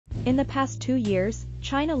In the past 2 years,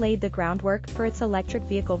 China laid the groundwork for its electric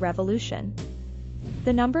vehicle revolution.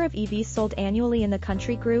 The number of EVs sold annually in the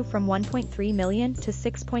country grew from 1.3 million to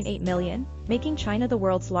 6.8 million, making China the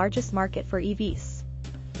world's largest market for EVs.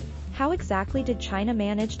 How exactly did China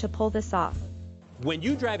manage to pull this off? When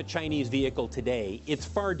you drive a Chinese vehicle today, it's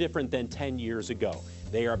far different than 10 years ago.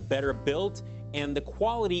 They are better built, and the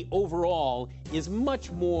quality overall is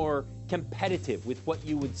much more competitive with what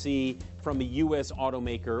you would see from a US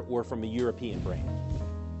automaker or from a European brand.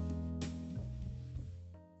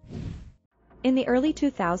 In the early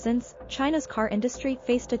 2000s, China's car industry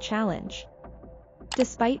faced a challenge.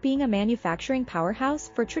 Despite being a manufacturing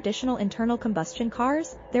powerhouse for traditional internal combustion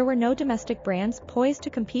cars, there were no domestic brands poised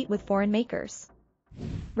to compete with foreign makers.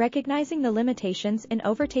 Recognizing the limitations in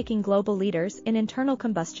overtaking global leaders in internal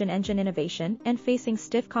combustion engine innovation and facing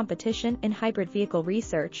stiff competition in hybrid vehicle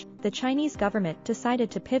research, the Chinese government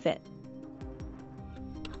decided to pivot.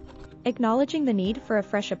 Acknowledging the need for a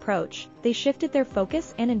fresh approach, they shifted their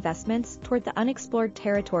focus and investments toward the unexplored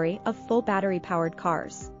territory of full battery-powered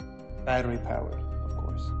cars. Battery-powered, of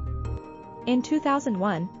course. In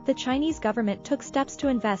 2001, the Chinese government took steps to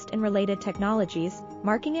invest in related technologies,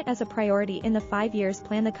 marking it as a priority in the 5 years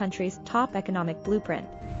plan the country's top economic blueprint.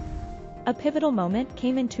 A pivotal moment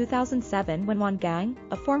came in 2007 when Wan Gang,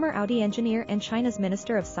 a former Audi engineer and China's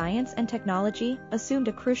Minister of Science and Technology, assumed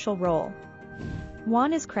a crucial role.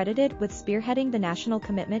 Wan is credited with spearheading the national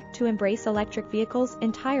commitment to embrace electric vehicles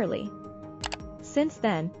entirely. Since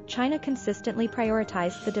then, China consistently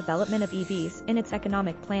prioritized the development of EVs in its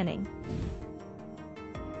economic planning.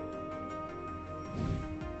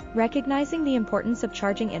 Recognizing the importance of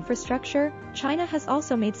charging infrastructure, China has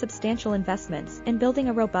also made substantial investments in building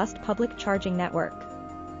a robust public charging network.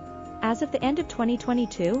 As of the end of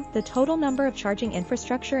 2022, the total number of charging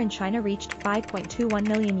infrastructure in China reached 5.21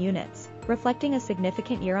 million units, reflecting a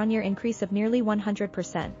significant year-on-year increase of nearly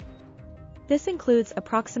 100%. This includes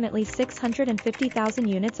approximately 650,000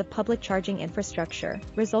 units of public charging infrastructure,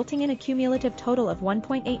 resulting in a cumulative total of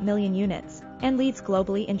 1.8 million units, and leads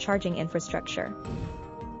globally in charging infrastructure.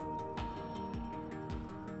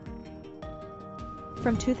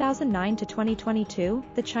 From 2009 to 2022,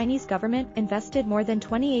 the Chinese government invested more than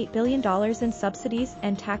 $28 billion in subsidies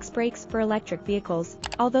and tax breaks for electric vehicles,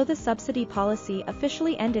 although the subsidy policy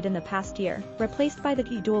officially ended in the past year, replaced by the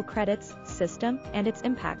dual credits system, and its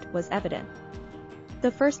impact was evident. The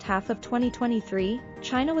first half of 2023,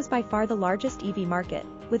 China was by far the largest EV market,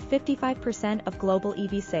 with 55% of global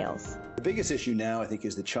EV sales. The biggest issue now, I think,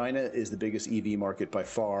 is that China is the biggest EV market by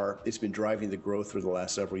far. It's been driving the growth for the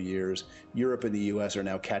last several years. Europe and the US are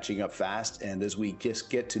now catching up fast, and as we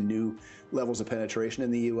just get to new levels of penetration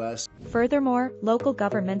in the US. Furthermore, local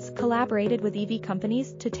governments collaborated with EV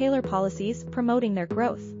companies to tailor policies promoting their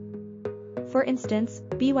growth. For instance,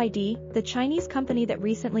 BYD, the Chinese company that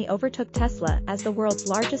recently overtook Tesla as the world's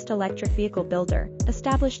largest electric vehicle builder,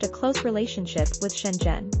 established a close relationship with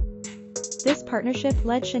Shenzhen. This partnership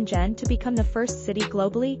led Shenzhen to become the first city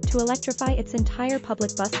globally to electrify its entire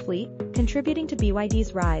public bus fleet, contributing to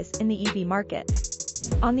BYD's rise in the EV market.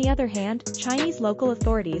 On the other hand, Chinese local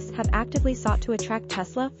authorities have actively sought to attract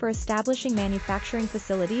Tesla for establishing manufacturing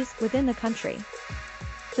facilities within the country.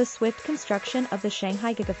 The swift construction of the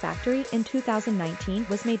Shanghai Gigafactory in 2019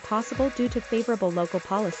 was made possible due to favorable local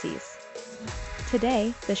policies.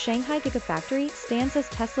 Today, the Shanghai Gigafactory stands as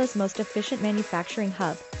Tesla's most efficient manufacturing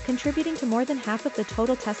hub, contributing to more than half of the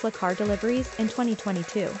total Tesla car deliveries in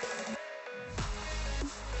 2022.